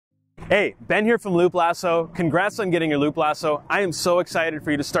Hey, Ben here from Loop Lasso. Congrats on getting your Loop Lasso. I am so excited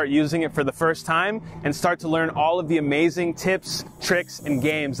for you to start using it for the first time and start to learn all of the amazing tips, tricks, and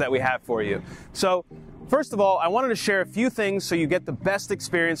games that we have for you. So, first of all, I wanted to share a few things so you get the best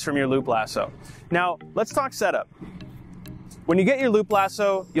experience from your Loop Lasso. Now, let's talk setup. When you get your Loop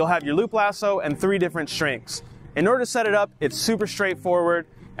Lasso, you'll have your Loop Lasso and 3 different strings. In order to set it up, it's super straightforward,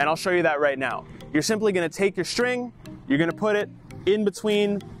 and I'll show you that right now. You're simply going to take your string, you're going to put it in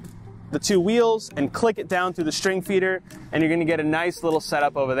between the 2 wheels and click it down through the string feeder, and you're going to get a nice little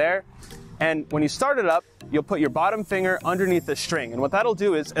setup over there. And when you start it up, you'll put your bottom finger underneath the string, and what that'll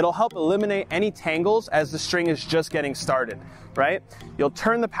do is it'll help eliminate any tangles as the string is just getting started, right? You'll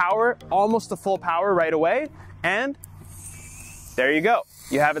turn the power almost to full power right away, and there you go,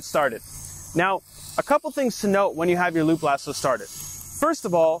 you have it started. Now, a couple things to note when you have your Loop Lasso started. First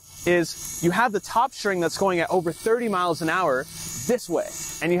of all is you have the top string that's going at over 30 miles an hour this way,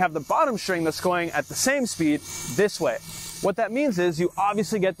 and you have the bottom string that's going at the same speed this way. What that means is you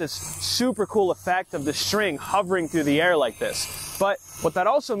obviously get this super cool effect of the string hovering through the air like this. But what that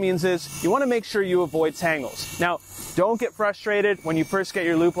also means is you want to make sure you avoid tangles. Now, don't get frustrated when you first get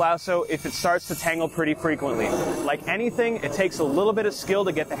your Loop Lasso if it starts to tangle pretty frequently. Like anything, it takes a little bit of skill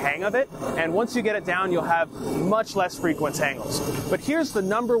to get the hang of it, and once you get it down, you'll have much less frequent tangles. But here's the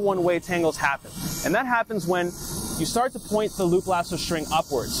 #1 way tangles happen, and that happens when you start to point the Loop Lasso string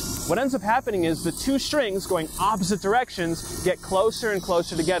upwards. What ends up happening is the 2 strings going opposite directions get closer and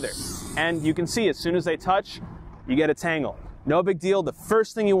closer together. And you can see as soon as they touch, you get a tangle. No big deal. The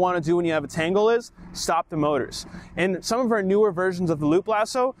first thing you want to do when you have a tangle is stop the motors. In some of our newer versions of the Loop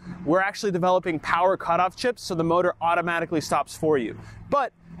Lasso, we're actually developing power cutoff chips so the motor automatically stops for you.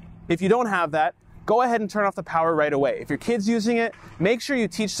 But if you don't have that, go ahead and turn off the power right away. If your kid's using it, make sure you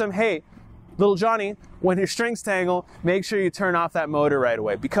teach them, hey, little Johnny, when your strings tangle, make sure you turn off that motor right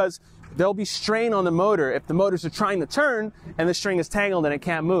away, because there'll be strain on the motor if the motors are trying to turn and the string is tangled and it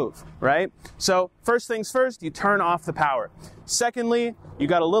can't move, right? So first things first, you turn off the power. Secondly, you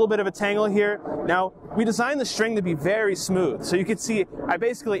got a little bit of a tangle here. Now, we designed the string to be very smooth. So you can see I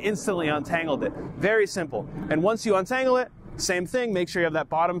basically instantly untangled it. Very simple. And once you untangle it, same thing, make sure you have that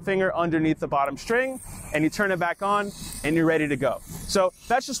bottom finger underneath the bottom string, and you turn it back on, and you're ready to go. So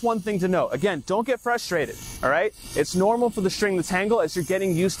that's just one thing to know. Again, don't get frustrated, all right? It's normal for the string to tangle as you're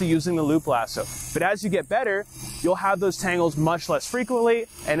getting used to using the Loop Lasso. But as you get better, you'll have those tangles much less frequently.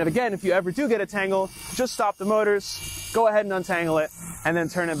 And again, if you ever do get a tangle, just stop the motors, go ahead and untangle it, and then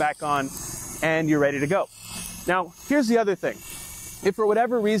turn it back on, and you're ready to go. Now, here's the other thing. If for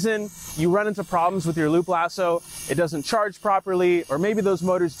whatever reason you run into problems with your Loop Lasso, it doesn't charge properly, or maybe those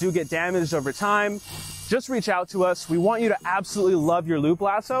motors do get damaged over time, just reach out to us. We want you to absolutely love your Loop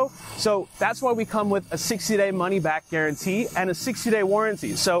Lasso. So that's why we come with a 60-day money-back guarantee and a 60-day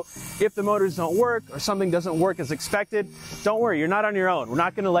warranty. So if the motors don't work or something doesn't work as expected, don't worry, you're not on your own. We're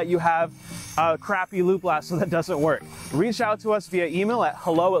not going to let you have a crappy Loop Lasso that doesn't work. Reach out to us via email at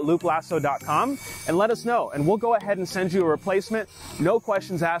hello@looplasso.com and let us know, and we'll go ahead and send you a replacement, no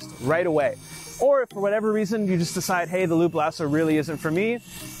questions asked, right away. Or if for whatever reason you just decide, hey, the Loop Lasso really isn't for me,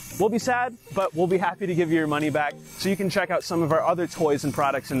 we'll be sad, but we'll be happy to give you your money back so you can check out some of our other toys and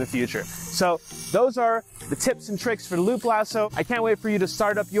products in the future. So those are the tips and tricks for the Loop Lasso. I can't wait for you to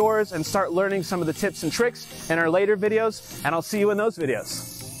start up yours and start learning some of the tips and tricks in our later videos, and I'll see you in those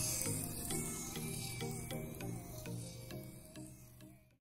videos.